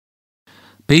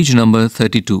Page number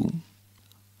 32.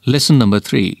 Lesson number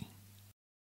 3.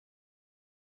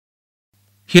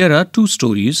 Here are two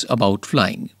stories about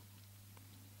flying.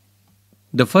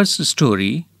 The first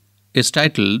story is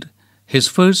titled His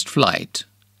First Flight.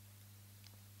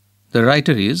 The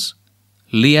writer is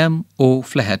Liam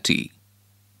O'Flaherty.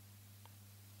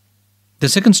 The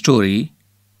second story,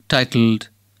 titled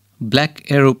Black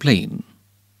Aeroplane,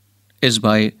 is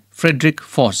by Frederick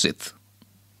Forsyth.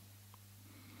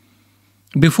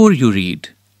 Before you read,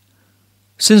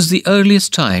 since the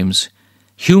earliest times,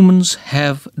 humans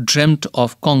have dreamt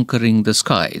of conquering the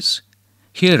skies.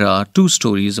 Here are two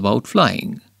stories about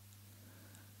flying.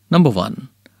 Number 1.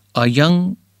 A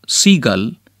young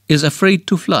seagull is afraid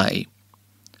to fly.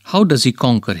 How does he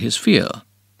conquer his fear?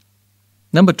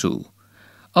 Number 2.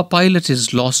 A pilot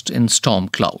is lost in storm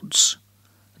clouds.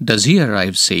 Does he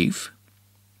arrive safe?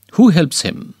 Who helps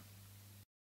him?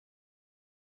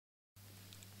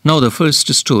 Now the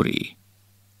first story.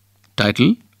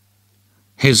 Title: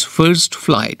 His First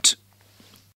Flight.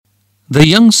 The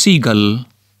young seagull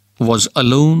was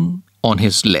alone on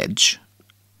his ledge.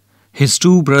 His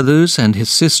two brothers and his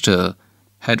sister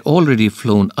had already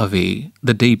flown away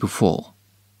the day before.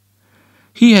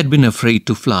 He had been afraid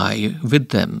to fly with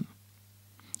them.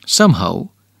 Somehow,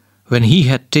 when he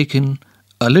had taken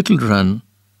a little run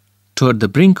toward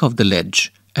the brink of the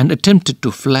ledge and attempted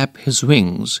to flap his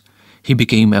wings, he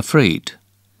became afraid.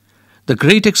 The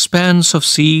great expanse of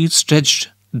sea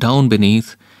stretched down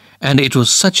beneath, and it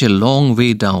was such a long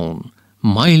way down,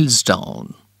 miles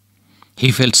down.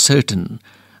 He felt certain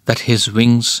that his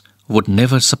wings would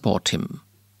never support him.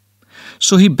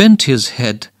 So he bent his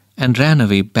head and ran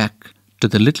away back to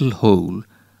the little hole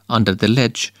under the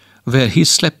ledge where he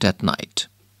slept at night.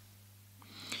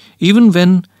 Even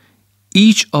when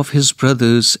each of his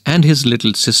brothers and his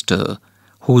little sister,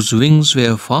 whose wings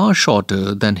were far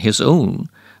shorter than his own,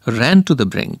 ran to the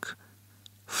brink,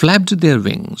 flapped their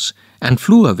wings, and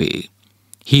flew away,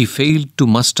 he failed to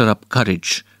muster up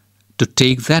courage to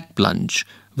take that plunge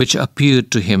which appeared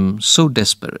to him so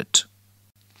desperate.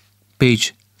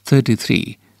 Page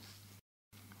 33.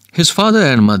 His father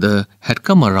and mother had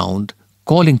come around,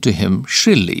 calling to him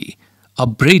shrilly,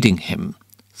 upbraiding him,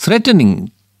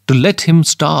 threatening to let him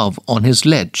starve on his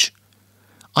ledge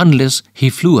unless he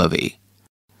flew away.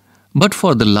 But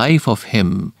for the life of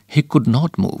him, he could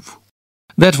not move.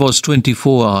 That was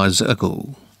 24 hours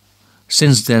ago.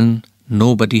 Since then,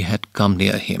 nobody had come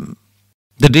near him.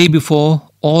 The day before,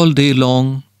 all day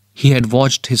long, he had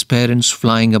watched his parents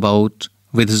flying about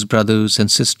with his brothers and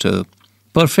sister,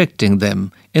 perfecting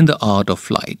them in the art of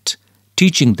flight,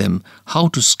 teaching them how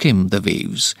to skim the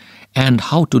waves and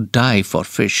how to dive for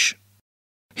fish.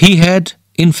 He had,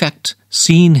 in fact,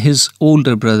 seen his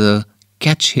older brother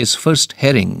catch his first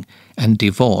herring and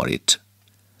devour it,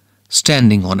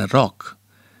 standing on a rock,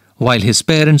 while his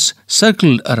parents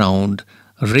circled around,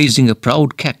 raising a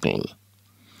proud cackle.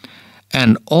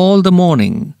 And all the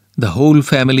morning, the whole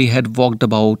family had walked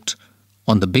about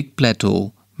on the big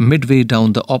plateau midway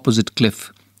down the opposite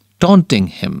cliff, taunting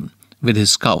him with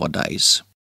his cowardice.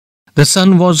 The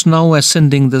sun was now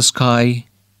ascending the sky,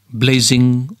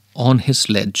 blazing on his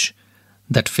ledge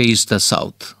that faced the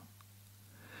south.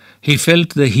 He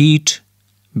felt the heat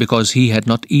because he had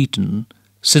not eaten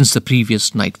since the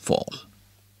previous nightfall.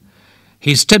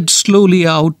 He stepped slowly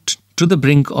out to the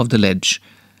brink of the ledge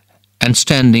and,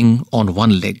 standing on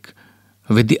one leg,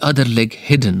 with the other leg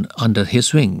hidden under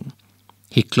his wing,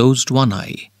 he closed one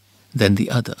eye, then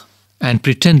the other, and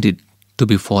pretended to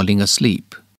be falling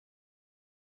asleep.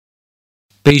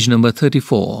 Page number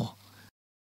 34.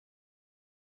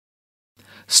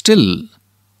 Still,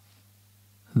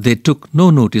 they took no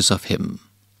notice of him.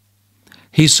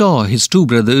 He saw his two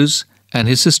brothers and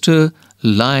his sister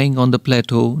lying on the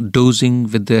plateau, dozing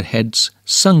with their heads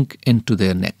sunk into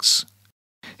their necks.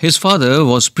 His father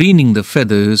was preening the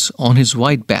feathers on his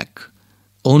white back.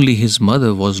 Only his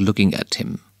mother was looking at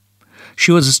him.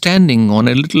 She was standing on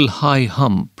a little high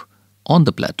hump on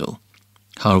the plateau,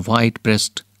 her white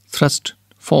breast thrust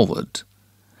forward.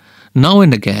 Now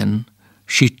and again,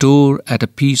 she tore at a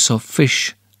piece of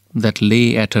fish that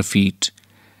lay at her feet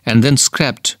and then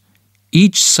scraped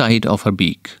each side of her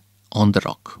beak on the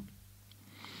rock.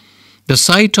 The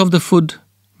sight of the food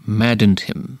maddened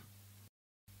him.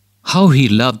 How he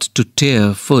loved to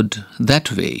tear food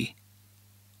that way,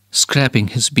 scraping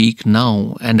his beak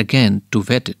now and again to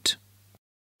wet it.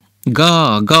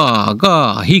 "Ga, ga,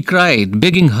 ga," he cried,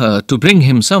 begging her to bring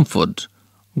him some food.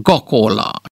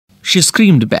 "Gokola," she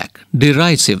screamed back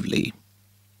derisively.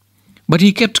 But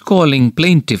he kept calling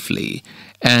plaintively,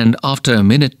 and after a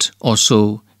minute or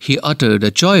so, he uttered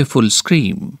a joyful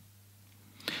scream.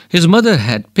 His mother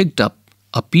had picked up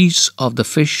a piece of the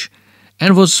fish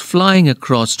and was flying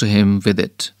across to him with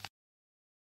it.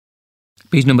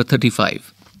 Page number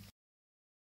 35.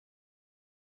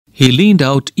 He leaned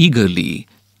out eagerly,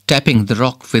 tapping the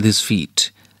rock with his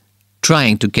feet,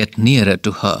 trying to get nearer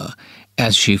to her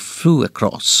as she flew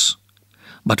across.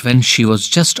 But when she was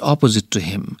just opposite to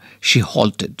him, she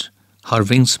halted, her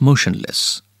wings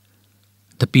motionless,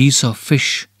 the piece of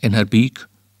fish in her beak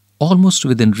almost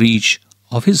within reach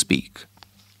of his beak.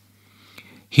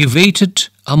 He waited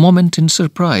a moment in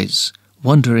surprise,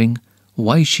 wondering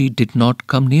why she did not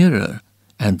come nearer,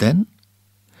 and then,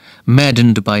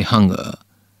 maddened by hunger,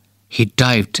 he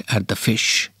dived at the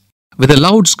fish. With a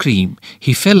loud scream,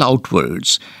 he fell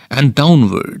outwards and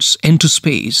downwards into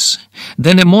space.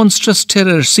 Then a monstrous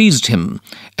terror seized him,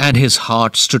 and his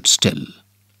heart stood still.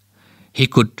 He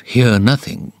could hear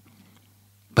nothing,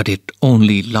 but it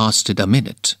only lasted a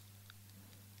minute.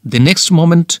 The next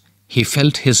moment, he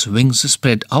felt his wings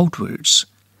spread outwards.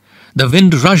 The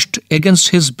wind rushed against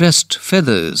his breast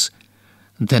feathers,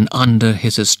 then under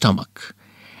his stomach,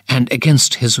 and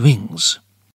against his wings.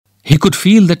 He could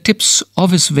feel the tips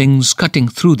of his wings cutting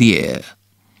through the air.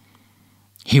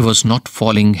 He was not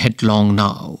falling headlong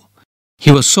now.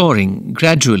 He was soaring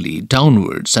gradually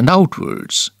downwards and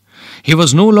outwards. He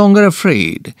was no longer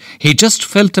afraid. He just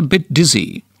felt a bit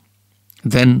dizzy.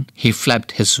 Then he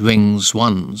flapped his wings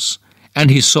once,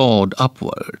 and he soared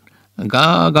upward.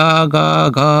 Ga, ga, ga,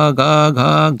 ga, ga,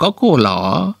 ga,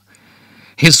 gokola.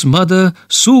 His mother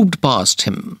swooped past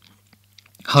him,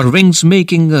 her wings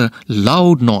making a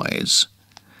loud noise.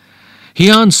 He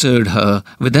answered her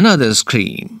with another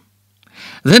scream.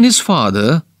 Then his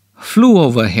father flew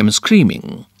over him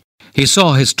screaming. He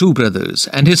saw his two brothers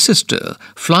and his sister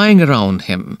flying around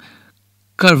him,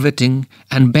 curveting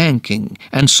and banking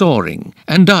and soaring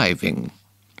and diving.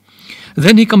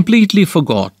 Then he completely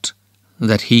forgot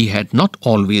that he had not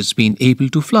always been able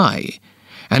to fly,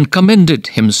 and commended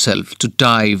himself to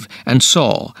dive and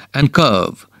soar and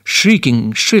curve,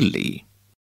 shrieking shrilly.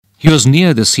 He was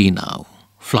near the sea now,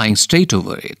 flying straight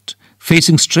over it,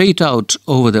 facing straight out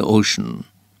over the ocean.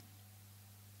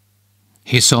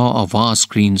 He saw a vast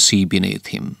green sea beneath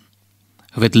him,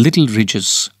 with little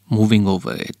ridges moving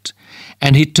over it,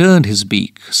 and he turned his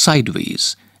beak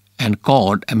sideways and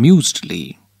cawed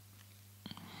amusedly.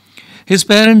 His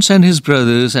parents and his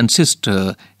brothers and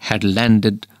sister had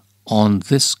landed on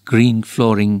this green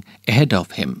flooring ahead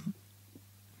of him.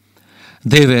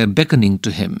 They were beckoning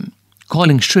to him,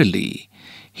 calling shrilly.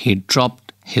 He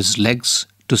dropped his legs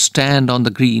to stand on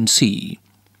the green sea.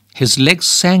 His legs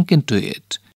sank into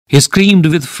it. He screamed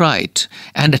with fright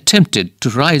and attempted to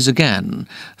rise again,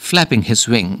 flapping his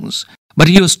wings. But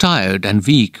he was tired and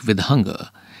weak with hunger,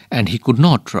 and he could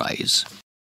not rise.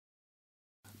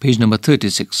 Page number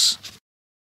 36.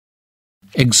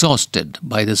 Exhausted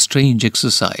by the strange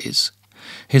exercise,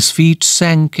 his feet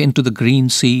sank into the green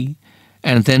sea,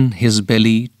 and then his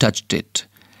belly touched it,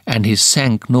 and he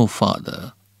sank no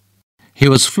farther. He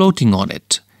was floating on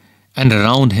it, and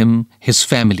around him his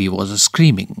family was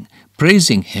screaming,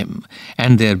 praising him,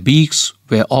 and their beaks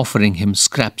were offering him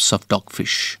scraps of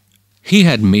dogfish. He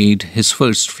had made his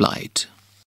first flight.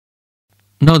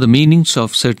 Now the meanings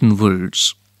of certain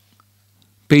words.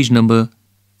 Page number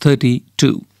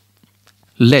 32.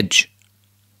 Ledge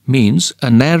means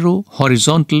a narrow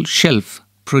horizontal shelf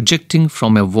projecting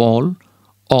from a wall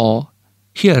or,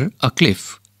 here, a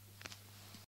cliff.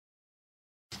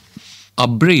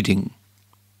 Upbraiding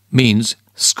means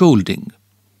scolding.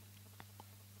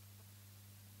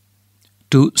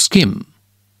 To skim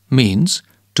means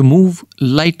to move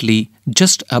lightly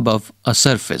just above a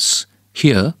surface,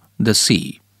 here the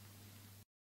sea.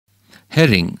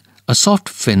 Herring, a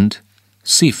soft-finned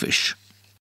sea fish.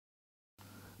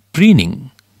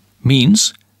 Preening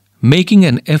means making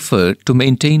an effort to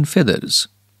maintain feathers.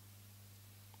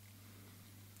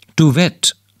 To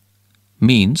whet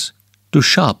means to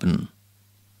sharpen.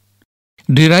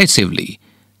 Derisively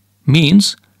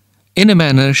means in a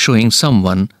manner showing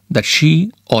someone that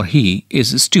she or he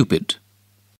is stupid.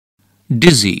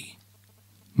 Dizzy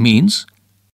means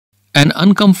an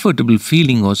uncomfortable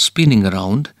feeling of spinning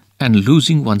around and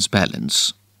losing one's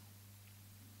balance.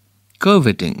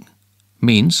 Curveting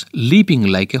means leaping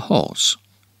like a horse.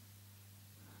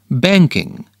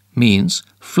 Banking means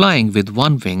flying with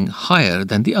one wing higher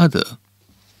than the other.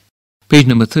 Page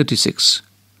number 36.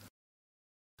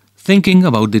 Thinking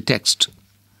about the text.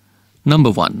 Number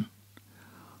 1.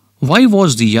 Why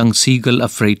was the young seagull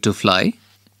afraid to fly?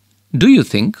 Do you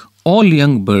think all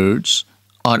young birds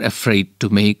are afraid to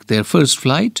make their first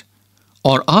flight?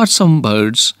 Or are some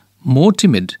birds more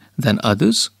timid than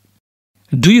others?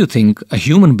 Do you think a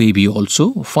human baby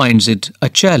also finds it a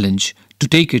challenge to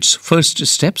take its first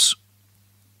steps?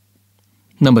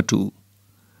 Number 2.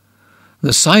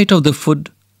 The sight of the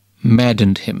food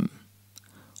maddened him.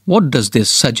 What does this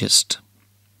suggest?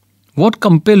 What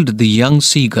compelled the young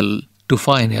seagull to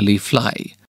finally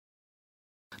fly?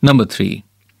 Number 3.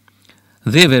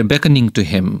 They were beckoning to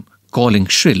him, calling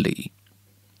shrilly.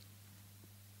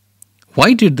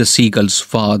 Why did the seagull's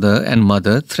father and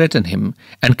mother threaten him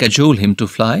and cajole him to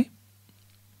fly?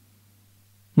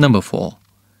 Number 4.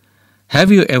 Have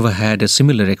you ever had a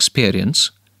similar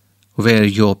experience where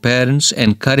your parents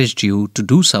encouraged you to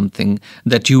do something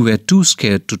that you were too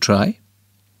scared to try?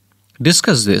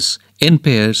 Discuss this in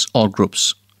pairs or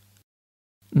groups.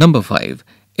 Number 5.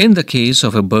 In the case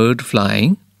of a bird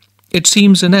flying, it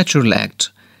seems a natural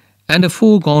act and a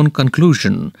foregone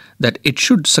conclusion that it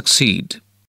should succeed.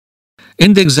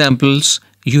 In the examples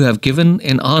you have given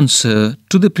in answer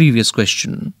to the previous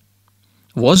question,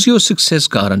 was your success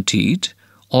guaranteed,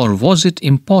 or was it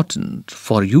important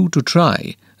for you to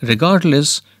try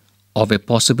regardless of a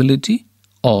possibility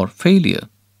or failure?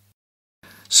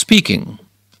 Speaking.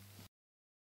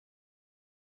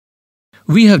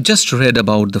 We have just read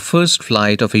about the first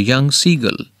flight of a young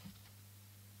seagull.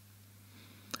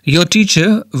 Your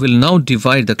teacher will now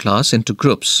divide the class into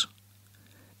groups.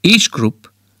 Each group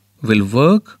will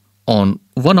work on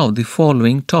one of the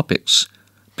following topics.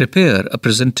 Prepare a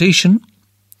presentation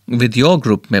with your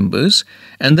group members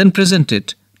and then present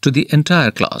it to the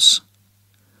entire class.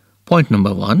 Point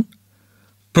number 1.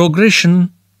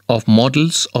 Progression of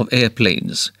models of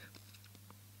airplanes.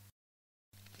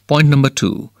 Point number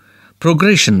 2.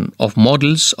 Progression of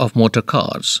models of motor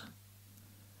cars.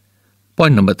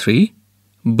 Point number 3.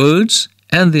 Birds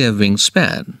and their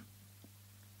wingspan.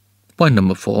 Point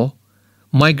number 4.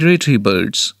 Migratory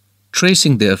birds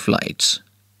tracing their flights.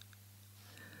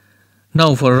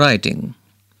 Now for writing.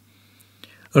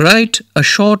 Write a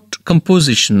short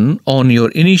composition on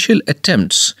your initial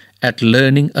attempts at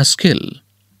learning a skill.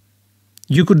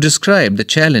 You could describe the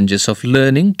challenges of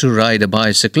learning to ride a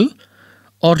bicycle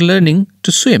or learning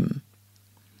to swim.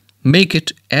 Make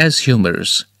it as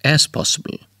humorous as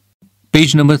possible.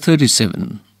 Page number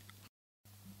 37.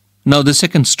 Now the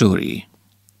second story.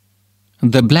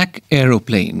 The Black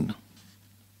Aeroplane.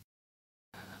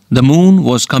 The moon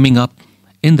was coming up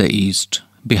in the east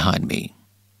behind me,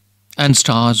 and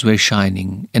stars were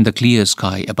shining in the clear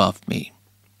sky above me.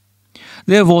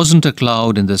 There wasn't a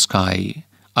cloud in the sky.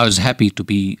 I was happy to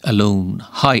be alone,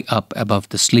 high up above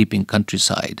the sleeping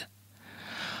countryside.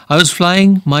 I was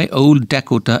flying my old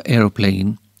Dakota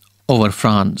aeroplane over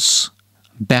France,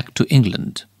 back to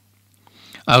England.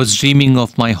 I was dreaming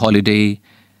of my holiday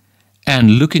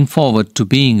and looking forward to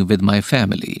being with my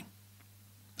family.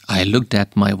 I looked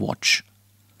at my watch.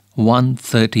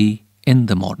 1:30 in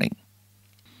the morning.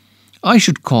 I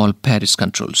should call Paris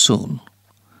Control soon,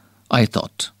 I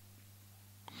thought.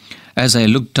 As I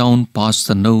looked down past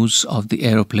the nose of the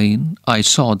aeroplane, I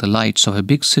saw the lights of a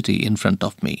big city in front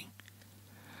of me.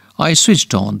 I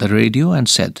switched on the radio and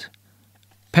said,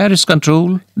 "Paris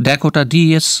Control, Dakota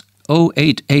DS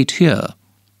 088 here.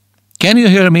 Can you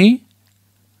hear me?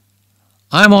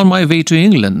 I'm on my way to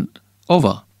England.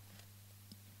 Over."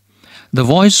 The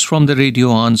voice from the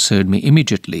radio answered me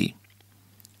immediately.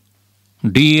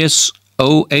 "DS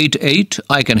 088,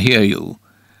 I can hear you.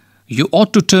 You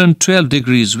ought to turn 12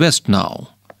 degrees west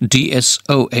now. DS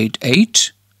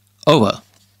 088, over."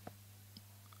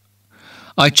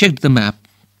 I checked the map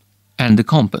and the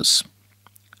compass,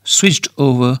 switched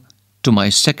over to my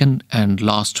second and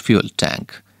last fuel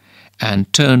tank,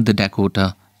 and turned the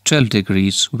Dakota 12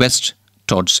 degrees west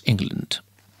towards England.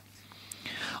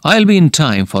 I'll be in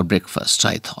time for breakfast,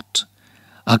 I thought.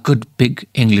 A good big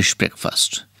English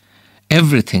breakfast.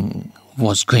 Everything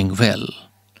was going well.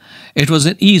 It was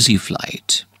an easy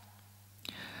flight.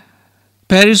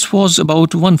 Paris was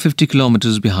about 150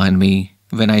 kilometers behind me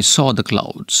when I saw the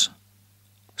clouds.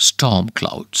 Storm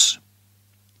clouds.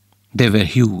 They were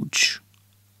huge.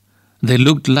 They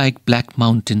looked like black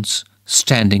mountains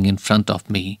standing in front of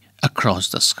me across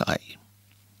the sky.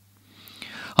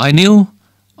 I knew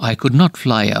I could not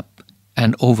fly up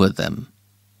and over them,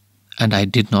 and I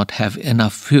did not have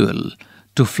enough fuel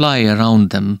to fly around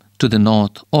them to the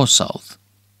north or south.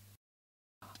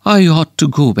 I ought to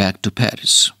go back to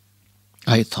Paris,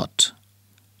 I thought,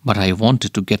 but I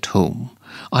wanted to get home.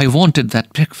 I wanted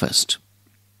that breakfast.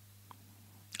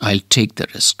 I'll take the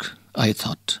risk, I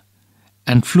thought,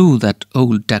 and flew that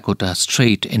old Dakota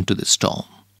straight into the storm.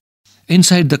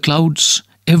 Inside the clouds,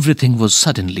 everything was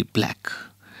suddenly black.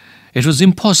 It was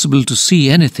impossible to see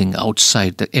anything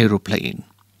outside the aeroplane.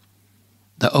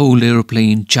 The old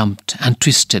aeroplane jumped and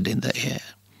twisted in the air.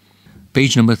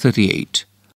 Page number 38.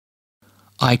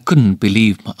 I couldn't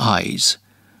believe my eyes.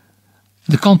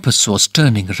 The compass was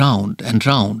turning round and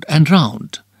round and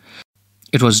round.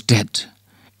 It was dead.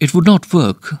 It would not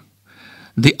work.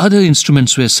 The other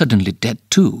instruments were suddenly dead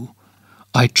too.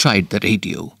 I tried the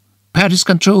radio. Paris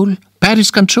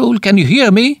Control, can you hear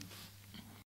me?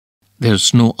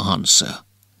 There's no answer.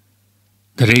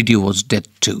 The radio was dead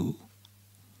too.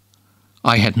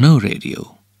 I had no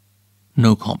radio,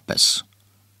 no compass,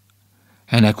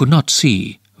 and I could not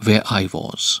see where I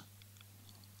was.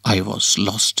 I was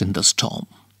lost in the storm.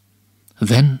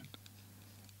 Then,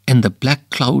 in the black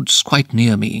clouds quite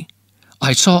near me,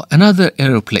 I saw another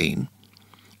aeroplane.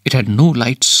 It had no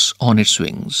lights on its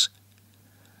wings,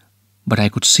 but I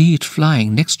could see it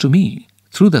flying next to me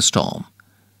through the storm.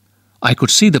 I could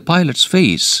see the pilot's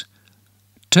face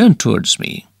turned towards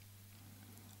me.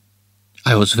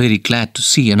 I was very glad to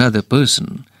see another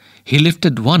person. He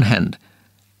lifted one hand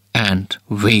and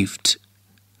waved.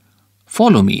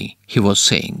 "Follow me," he was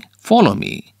saying. "Follow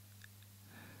me."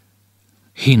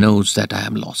 He knows that I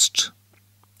am lost,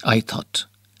 I thought.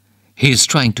 He is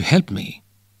trying to help me.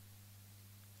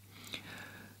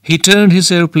 He turned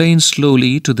his aeroplane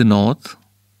slowly to the north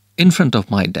in front of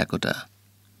my Dakota,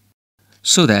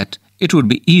 so that it would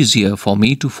be easier for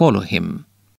me to follow him.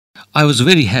 I was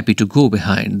very happy to go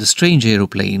behind the strange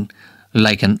aeroplane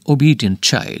like an obedient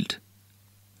child.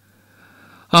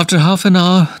 After half an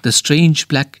hour, the strange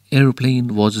black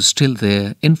aeroplane was still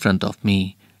there in front of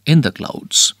me in the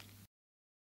clouds.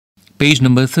 Page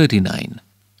number 39.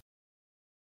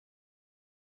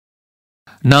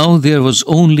 Now there was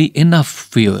only enough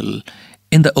fuel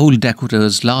in the old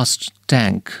Dakota's last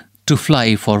tank to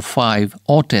fly for 5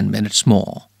 or 10 minutes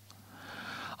more.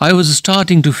 I was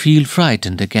starting to feel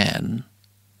frightened again,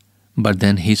 but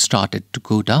then he started to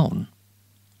go down,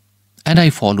 and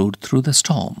I followed through the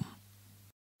storm.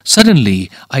 Suddenly,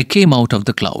 I came out of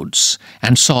the clouds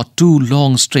and saw 2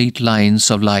 long straight lines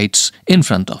of lights in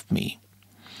front of me.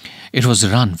 It was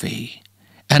a runway,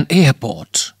 an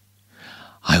airport.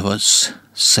 I was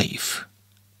safe.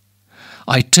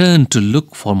 I turned to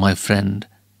look for my friend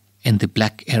in the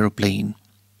black aeroplane,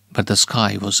 but the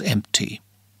sky was empty.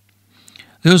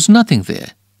 There was nothing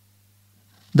there.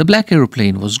 The black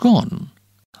aeroplane was gone.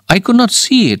 I could not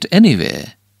see it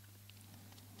anywhere.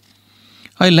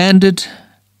 I landed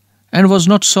and was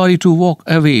not sorry to walk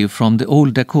away from the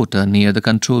old Dakota near the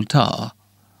control tower.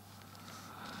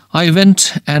 I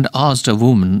went and asked a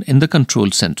woman in the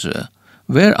control center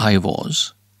where I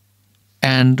was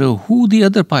and who the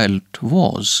other pilot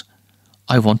was.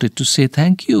 I wanted to say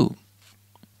thank you.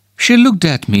 She looked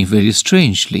at me very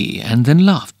strangely and then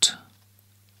laughed.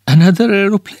 "Another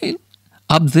aeroplane?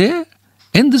 Up there?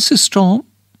 In this storm?"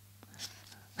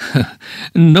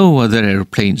 No other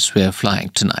aeroplanes were flying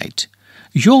tonight.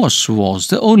 Yours was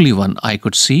the only one I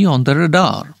could see on the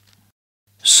radar.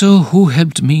 So who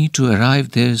helped me to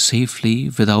arrive there safely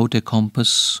without a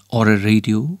compass or a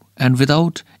radio and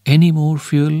without any more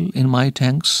fuel in my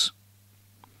tanks?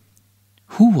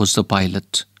 Who was the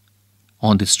pilot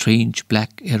on the strange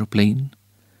black aeroplane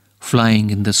flying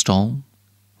in the storm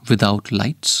without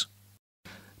lights?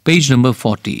 Page number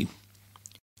 40.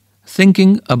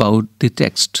 Thinking about the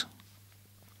text.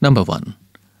 Number 1.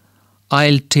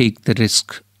 I'll take the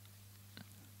risk.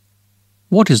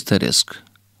 What is the risk?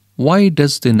 Why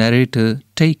does the narrator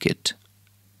take it?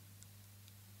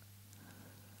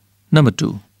 Number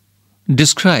 2.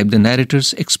 Describe the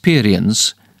narrator's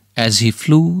experience as he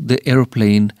flew the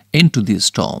aeroplane into the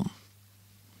storm.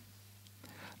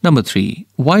 Number 3.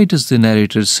 Why does the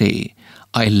narrator say,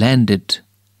 "I landed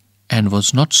and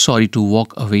was not sorry to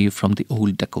walk away from the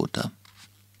old Dakota"?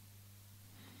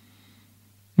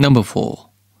 Number 4.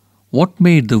 What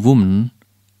made the woman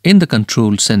in the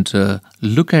control center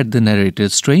look at the narrator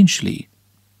strangely?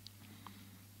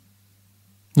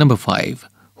 Number 5.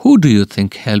 Who do you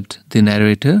think helped the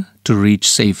narrator to reach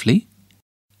safely?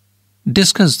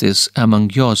 Discuss this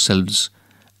among yourselves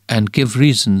and give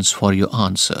reasons for your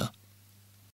answer.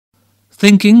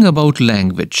 Thinking about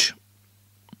language.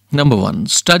 Number 1.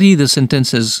 Study the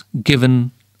sentences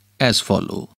given as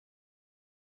follow.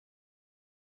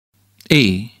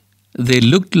 A. They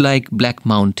looked like black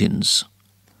mountains.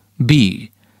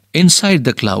 B. Inside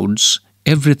the clouds,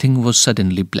 everything was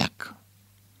suddenly black.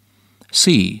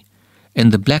 C.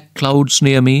 In the black clouds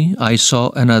near me, I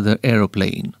saw another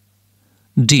aeroplane.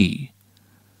 D.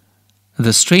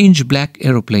 The strange black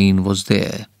aeroplane was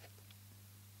there.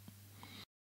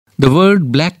 The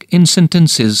word black in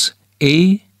sentences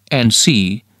A and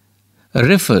C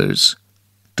refers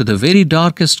to the very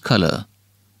darkest color,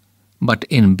 but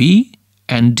in B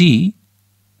And D,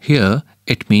 here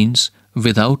it means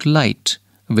without light,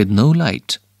 with no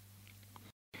light.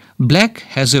 Black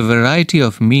has a variety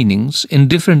of meanings in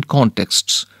different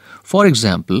contexts. For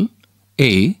example,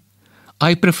 A,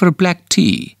 I prefer black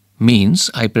tea means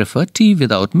I prefer tea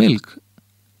without milk.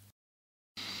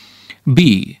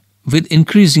 B, with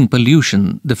increasing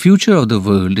pollution, the future of the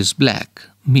world is black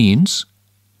means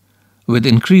with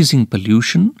increasing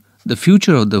pollution, the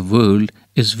future of the world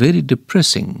is very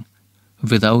depressing,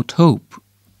 without hope.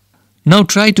 Now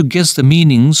try to guess the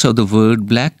meanings of the word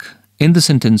black in the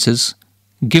sentences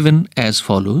given as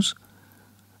follows.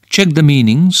 Check the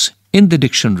meanings in the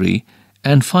dictionary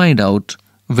and find out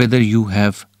whether you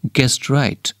have guessed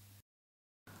right.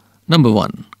 Number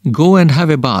 1. Go and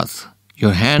have a bath.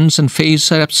 Your hands and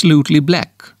face are absolutely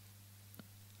black.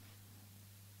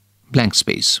 Blank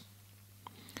space.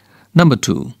 Number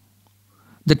 2.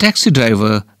 The taxi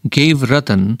driver gave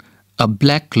Ratan a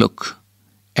black look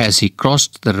as he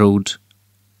crossed the road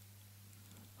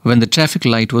when the traffic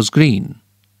light was green.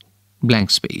 Blank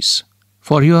space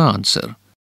for your answer.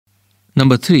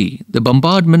 Number 3. The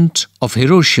bombardment of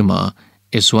Hiroshima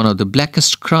is one of the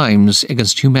blackest crimes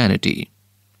against humanity.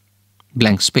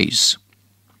 Blank space.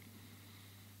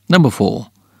 Number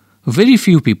 4. Very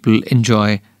few people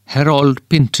enjoy Harold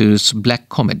Pinter's black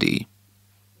comedy.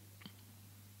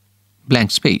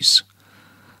 Blank space.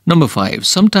 Number 5.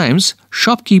 Sometimes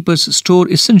shopkeepers store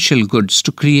essential goods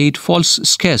to create false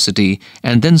scarcity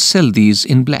and then sell these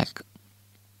in black.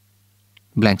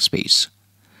 Blank space.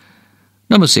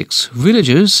 Number 6.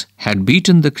 Villagers had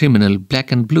beaten the criminal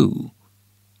black and blue.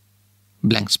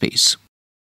 Blank space.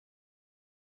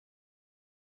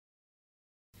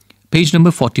 Page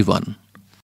number 41.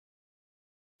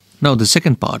 Now the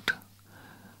second part.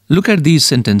 Look at these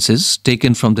sentences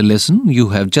taken from the lesson you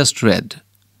have just read.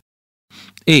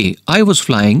 A. I was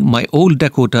flying my old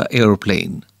Dakota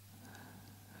aeroplane.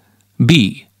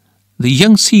 B. The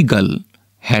young seagull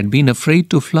had been afraid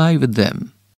to fly with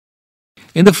them.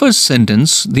 In the first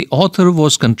sentence, the author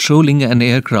was controlling an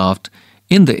aircraft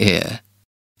in the air.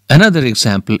 Another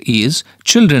example is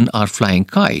children are flying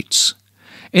kites.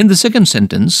 In the second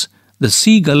sentence, the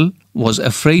seagull was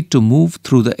afraid to move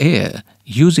through the air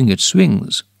using its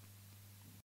wings.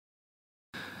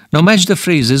 Now match the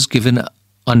phrases given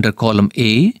under column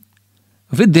A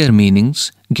with their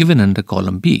meanings given under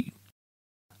column B.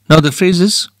 Now the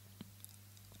phrases.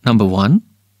 Number 1.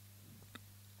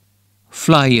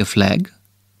 Fly a flag.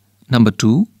 Number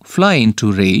 2. Fly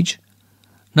into rage.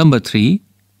 Number 3.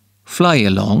 Fly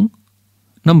along.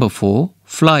 Number 4.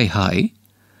 Fly high.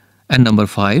 And number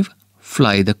 5.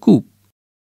 Fly the coop.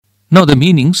 Now the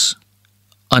meanings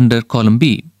under column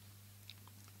B.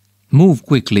 Move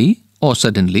quickly or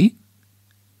suddenly.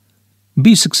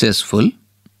 Be successful.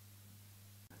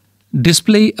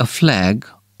 Display a flag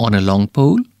on a long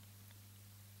pole.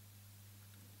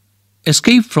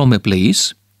 Escape from a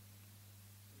place.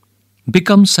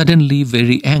 Become suddenly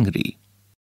very angry.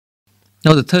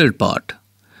 Now the third part.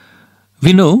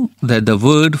 We know that the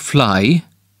word fly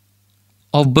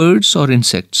of birds or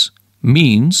insects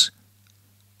means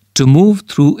to move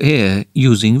through air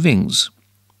using wings.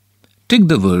 Tick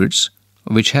the words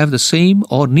which have the same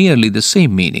or nearly the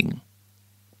same meaning.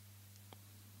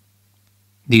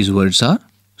 These words are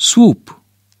swoop,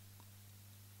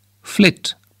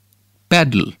 flit,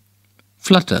 paddle,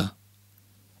 flutter,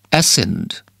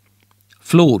 ascend,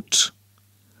 float,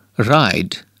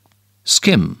 ride,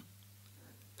 skim,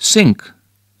 sink,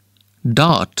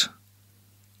 dart,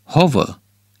 hover,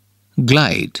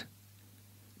 glide,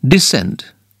 descend,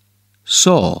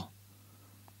 soar,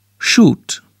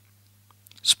 shoot,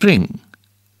 spring,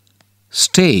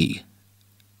 stay,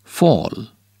 fall,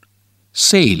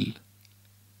 sail,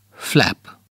 flap.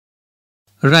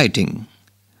 Writing.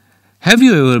 Have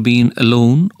you ever been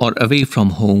alone or away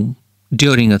from home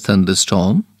during a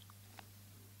thunderstorm?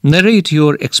 Narrate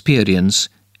your experience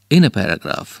in a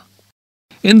paragraph.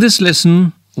 In this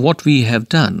lesson, what we have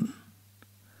done?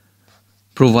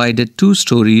 Provided 2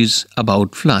 stories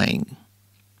about flying.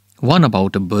 One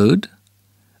about a bird,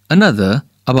 another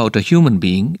about a human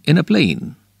being in a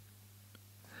plane.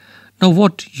 Now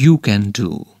what you can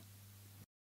do?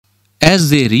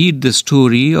 As they read the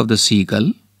story of the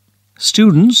seagull,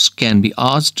 students can be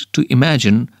asked to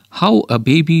imagine how a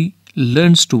baby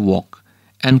learns to walk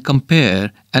and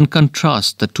compare and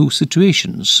contrast the 2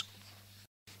 situations.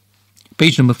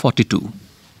 Page number 42.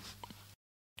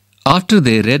 After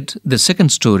they read the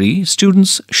second story,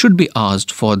 students should be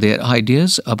asked for their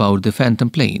ideas about the phantom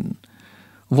plane.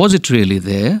 Was it really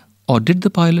there, or did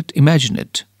the pilot imagine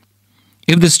it?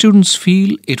 If the students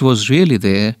feel it was really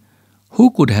there,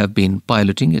 who could have been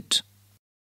piloting it?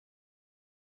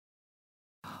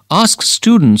 Ask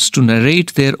students to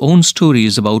narrate their own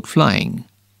stories about flying.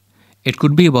 It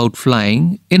could be about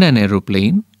flying in an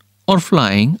aeroplane, or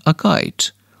flying a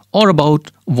kite, or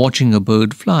about watching a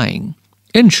bird flying.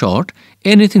 In short,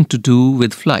 anything to do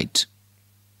with flight.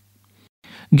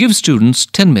 Give students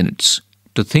 10 minutes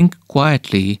to think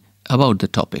quietly about the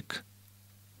topic.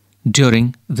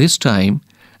 During this time,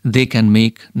 they can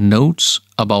make notes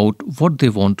about what they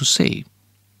want to say.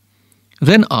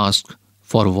 Then ask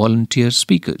for volunteer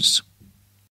speakers.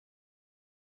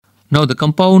 Now the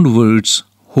compound words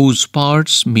whose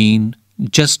parts mean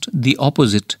just the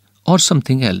opposite or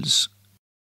something else.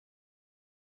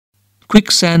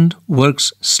 Quicksand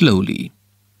works slowly.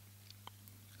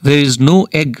 There is no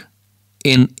egg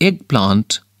in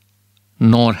eggplant,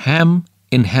 nor ham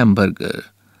in hamburger.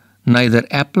 Neither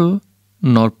apple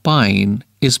nor pine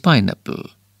is pineapple.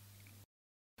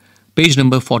 Page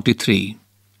number 43.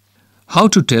 How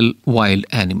to tell wild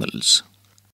animals.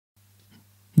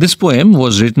 This poem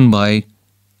was written by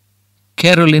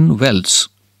Carolyn Wells.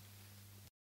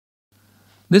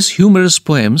 This humorous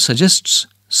poem suggests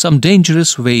some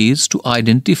dangerous ways to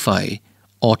identify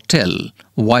or tell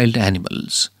wild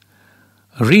animals.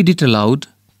 Read it aloud,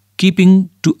 keeping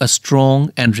to a strong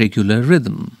and regular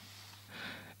rhythm.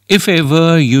 If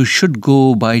ever you should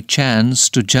go by chance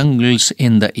to jungles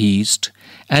in the east,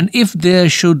 and if there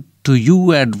should to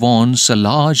you advance a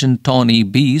large and tawny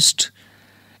beast,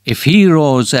 if he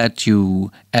roars at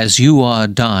you as you are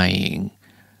dying,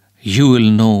 you will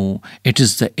know it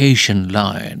is the Asian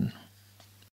lion.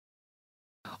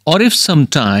 Or if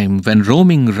sometime when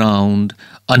roaming round,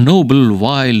 a noble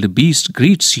wild beast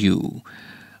greets you,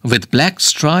 with black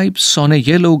stripes on a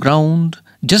yellow ground,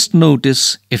 just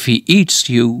notice if he eats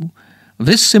you.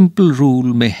 This simple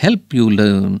rule may help you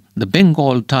learn the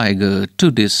Bengal tiger to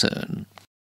discern.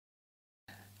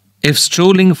 If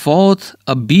strolling forth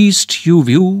a beast you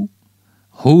view,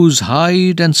 whose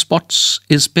hide and spots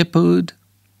is peppered,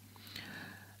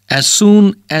 as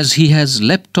soon as he has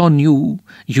leapt on you,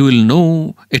 you will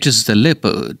know it is the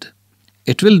leopard.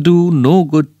 It will do no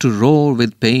good to roar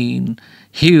with pain,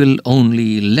 he will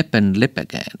only lip and lip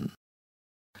again.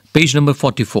 Page number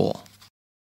 44.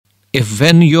 If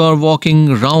when you are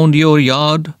walking round your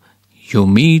yard, you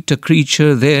meet a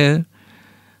creature there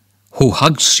who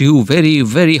hugs you very,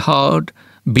 very hard,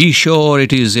 be sure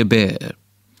it is a bear.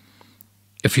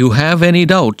 If you have any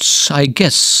doubts, I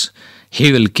guess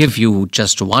he will give you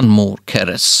just one more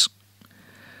caress.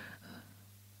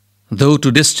 Though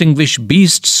to distinguish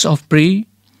beasts of prey,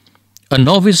 a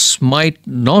novice might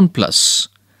nonplus,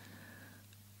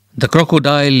 the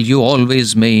crocodile you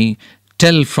always may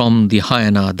tell from the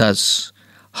hyena thus.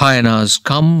 Hyenas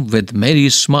come with merry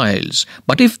smiles,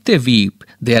 but if they weep,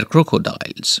 they are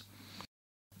crocodiles.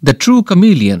 The true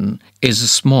chameleon is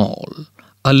small,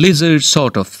 a lizard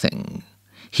sort of thing.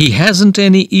 He hasn't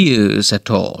any ears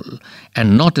at all,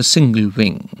 and not a single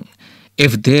wing.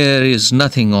 If there is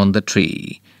nothing on the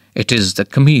tree, it is the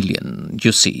chameleon,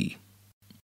 you see.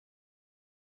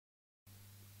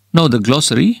 Now the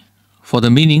glossary for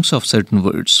the meanings of certain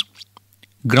words.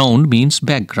 Ground means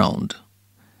background.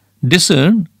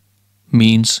 Discern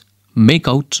means make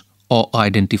out or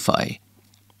identify.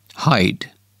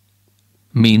 Hide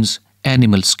means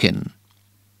animal skin.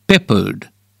 Peppered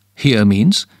here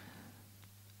means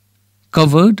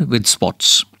covered with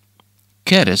spots.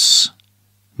 Caress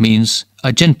means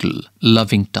a gentle,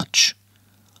 loving touch.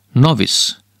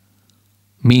 Novice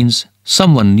means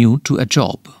someone new to a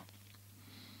job.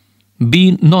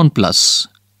 Be nonplus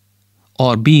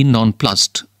or be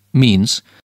nonplussed means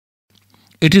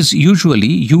it is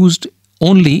usually used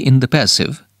only in the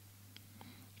passive.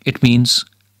 It means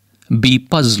be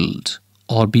puzzled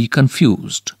or be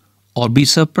confused or be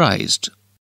surprised.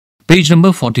 Page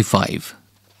number 45.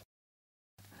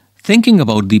 Thinking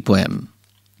about the poem.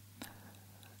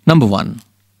 Number 1.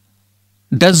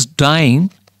 Does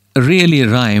dying really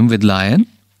rhyme with lion?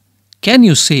 Can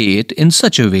you say it in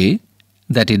such a way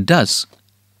that it does?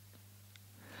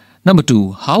 Number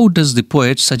 2. How does the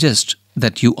poet suggest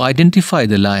that you identify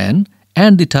the lion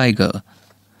and the tiger?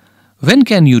 When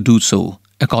can you do so,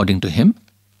 according to him?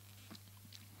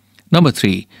 Number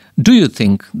 3. Do you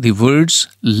think the words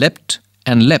leapt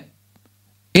and leapt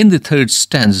in the third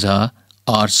stanza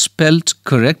are spelt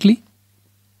correctly?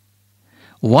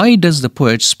 Why does the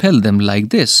poet spell them like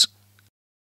this?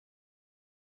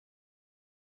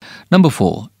 Number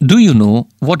 4. Do you know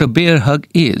what a bear hug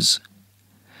is?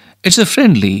 It's a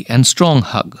friendly and strong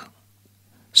hug,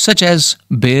 such as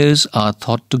bears are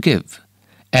thought to give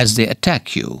as they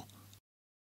attack you.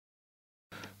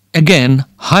 Again,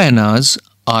 hyenas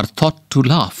are thought to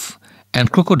laugh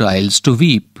and crocodiles to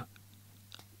weep.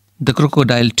 The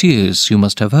crocodile tears you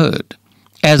must have heard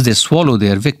as they swallow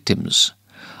their victims.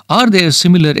 Are there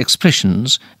similar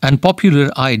expressions and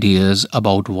popular ideas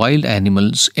about wild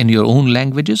animals in your own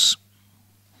languages?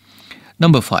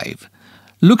 Number 5.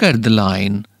 Look at the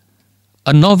line,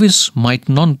 "A novice might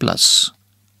nonplus."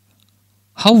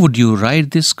 How would you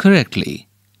write this correctly?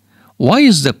 Why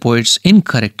is the poet's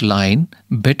incorrect line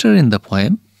better in the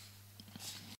poem?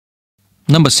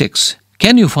 Number 6.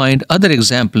 Can you find other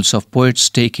examples of poets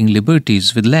taking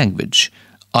liberties with language,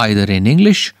 either in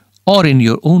English or in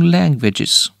your own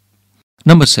languages?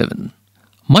 Number 7.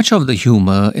 Much of the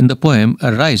humor in the poem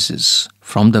arises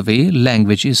from the way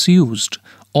language is used,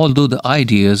 although the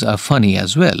ideas are funny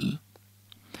as well.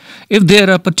 If there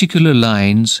are particular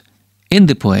lines in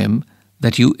the poem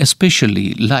that you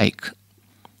especially like,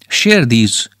 share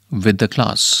these with the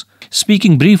class,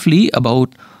 speaking briefly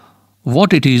about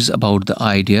what it is about the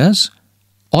ideas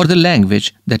or the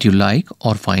language that you like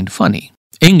or find funny.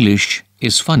 English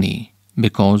is funny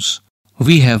because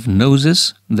we have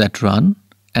noses that run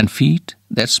and feet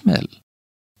that smell.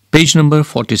 Page number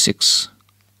 46.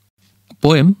 A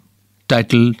poem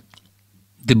titled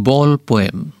The Ball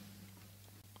Poem.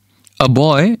 A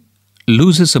boy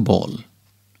loses a ball.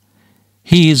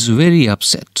 He is very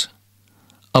upset.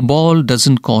 A ball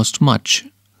doesn't cost much,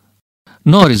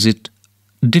 nor is it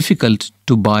difficult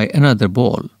to buy another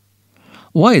ball.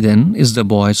 Why then is the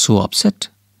boy so upset?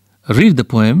 Read the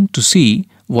poem to see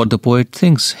what the poet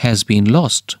thinks has been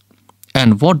lost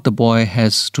and what the boy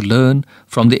has to learn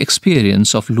from the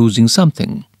experience of losing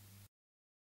something.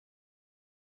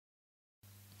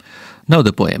 Now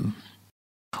the poem.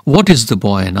 What is the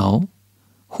boy now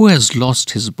who has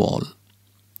lost his ball?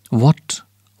 What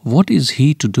is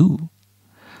he to do?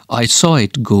 I saw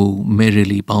it go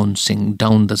merrily bouncing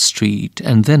down the street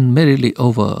and then merrily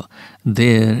over.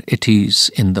 There it is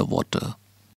in the water.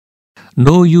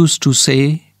 No use to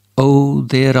say, "Oh,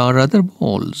 there are other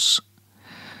balls."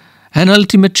 An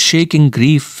ultimate shaking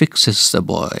grief fixes the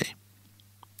boy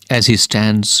as he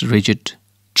stands rigid,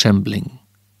 trembling,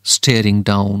 staring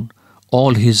down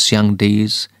all his young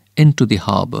days into the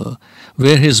harbour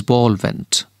where his ball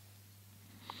went.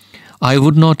 I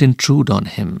would not intrude on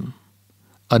him.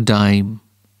 A dime,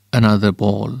 another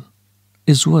ball,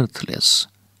 is worthless.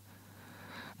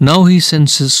 Now he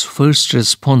senses first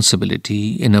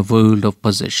responsibility in a world of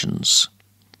possessions.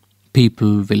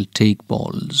 People will take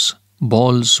balls.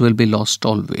 Balls will be lost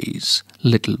always,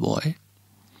 little boy.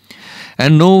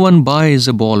 And no one buys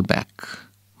a ball back.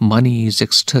 Money is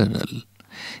external.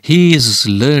 He is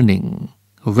learning,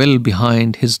 well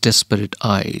behind his desperate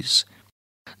eyes,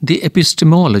 the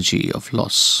epistemology of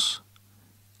loss.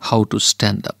 How to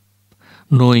stand up,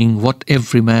 knowing what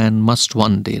every man must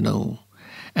one day know,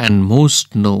 and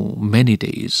most know many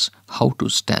days how to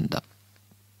stand up.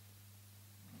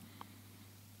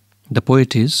 The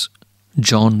poet is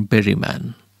John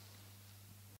Berryman.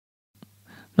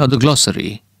 Now the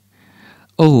glossary.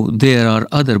 Oh, there are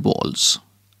other balls.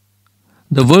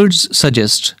 The words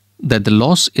suggest that the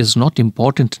loss is not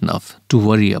important enough to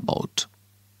worry about.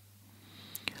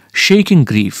 Shaking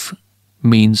grief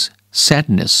means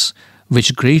sadness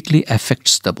which greatly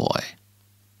affects the boy.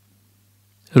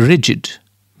 Rigid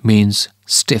means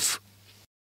stiff.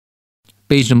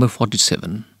 Page number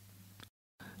 47.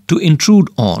 To intrude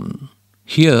on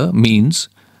here means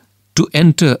to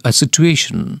enter a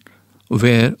situation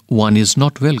where one is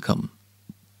not welcome.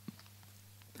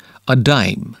 A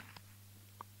dime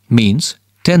means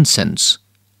 10 cents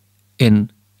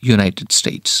in United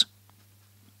States.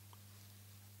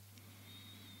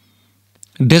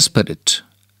 Desperate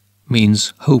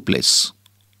means hopeless.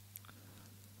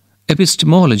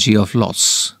 Epistemology of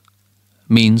loss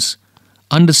means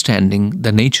understanding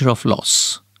the nature of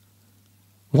loss,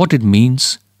 what it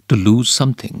means to lose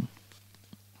something.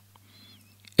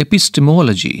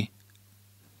 Epistemology,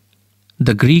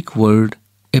 the Greek word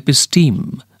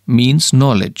episteme, means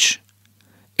knowledge.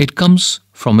 It comes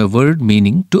from a word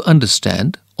meaning to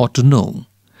understand or to know.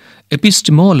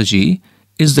 Epistemology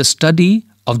is the study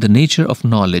of the nature of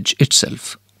knowledge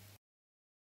itself.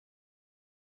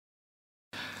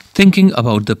 Thinking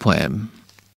about the poem.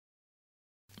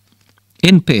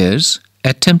 In pairs,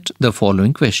 attempt the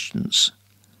following questions.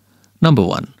 Number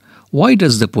 1. Why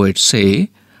does the poet say,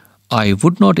 "I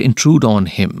would not intrude on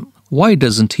him"? Why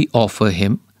doesn't he offer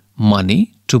him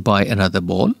money to buy another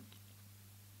ball?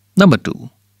 Number 2.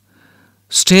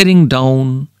 Staring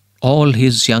down all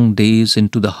his young days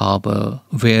into the harbour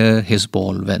where his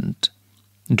ball went.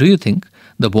 Do you think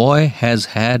the boy has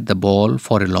had the ball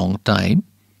for a long time?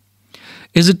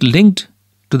 Is it linked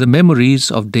to the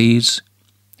memories of days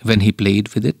when he played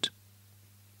with it?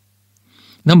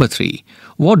 Number 3.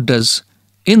 What does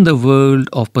 "in the world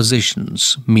of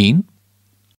possessions" mean?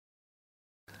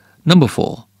 Number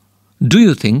 4. Do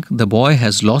you think the boy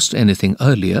has lost anything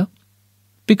earlier?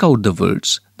 Pick out the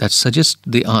words that suggest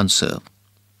the answer.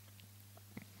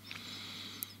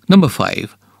 Number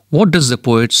 5. What does the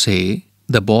poet say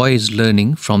the boy is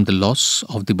learning from the loss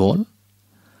of the ball?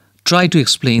 Try to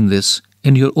explain this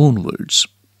in your own words.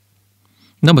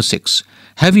 Number 6.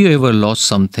 Have you ever lost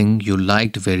something you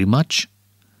liked very much?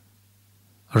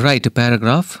 Write a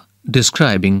paragraph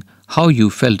describing how you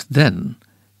felt then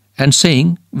and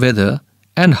saying whether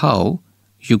and how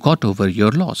you got over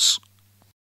your loss.